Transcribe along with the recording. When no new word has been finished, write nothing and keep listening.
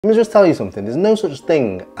Let me just tell you something, there's no such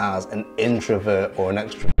thing as an introvert or an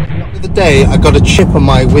extrovert. The other day I got a chip on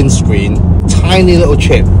my windscreen, tiny little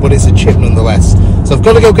chip, but it's a chip nonetheless. So I've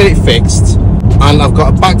got to go get it fixed, and I've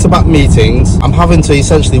got back-to-back meetings. I'm having to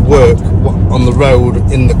essentially work on the road,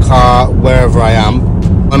 in the car, wherever I am.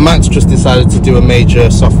 And Max just decided to do a major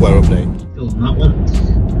software update. Still on that one,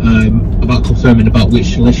 about confirming about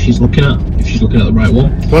which list she's looking at, if she's looking at the right one.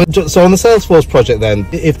 So on the Salesforce project then,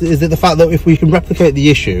 is it the fact that if we can replicate the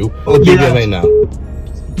issue, or the BBMA now?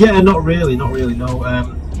 Yeah, not really, no.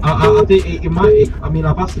 I think it might. I mean,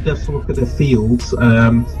 I've asked the devs to look at their fields,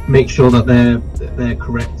 make sure that they're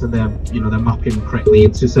correct and they're mapping correctly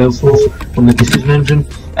into Salesforce from the decision engine.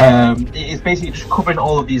 It's basically just covering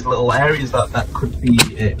all of these little areas that could be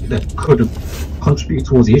that could have contributed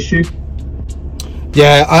towards the issue.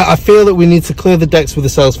 Yeah, I feel that we need to clear the decks with the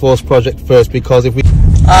Salesforce project first, because if we...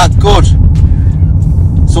 good.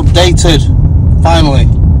 It's updated, finally.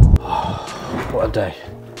 What a day.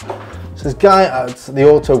 So this guy at the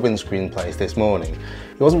auto windscreen place this morning,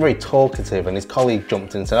 he wasn't very talkative, and his colleague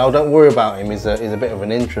jumped in and said, oh, don't worry about him, he's a bit of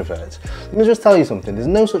an introvert. Let me just tell you something, there's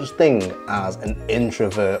no such thing as an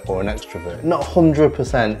introvert or an extrovert, not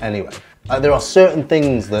 100% anyway. There are certain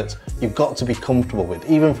things that you've got to be comfortable with,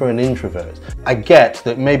 even for an introvert. I get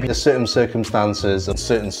that maybe in certain circumstances and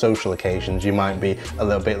certain social occasions you might be a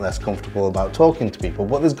little bit less comfortable about talking to people,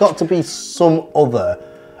 but there's got to be some other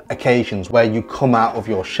occasions where you come out of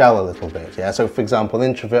your shell a little bit, yeah? So for example, an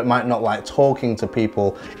introvert might not like talking to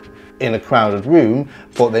people in a crowded room,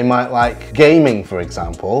 but they might like gaming, for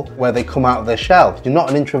example, where they come out of their shell. You're not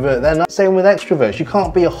an introvert then. Same with extroverts. You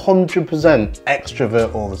can't be 100%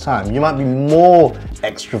 extrovert all the time. You might be more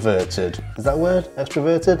extroverted. Is that a word?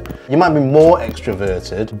 Extroverted? You might be more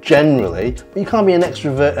extroverted generally, but you can't be an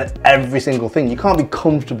extrovert at every single thing. You can't be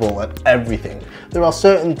comfortable at everything. There are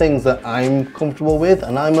certain things that I'm comfortable with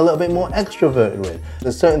and I'm a little bit more extroverted with.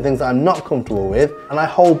 There's certain things that I'm not comfortable with and I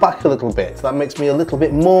hold back a little bit. So that makes me a little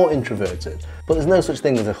bit more introverted. But there's no such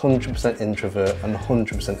thing as 100% introvert and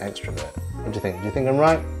 100% extrovert. What do you think? Do you think I'm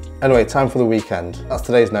right? Anyway, time for the weekend. That's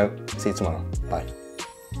today's note. See you tomorrow. Bye.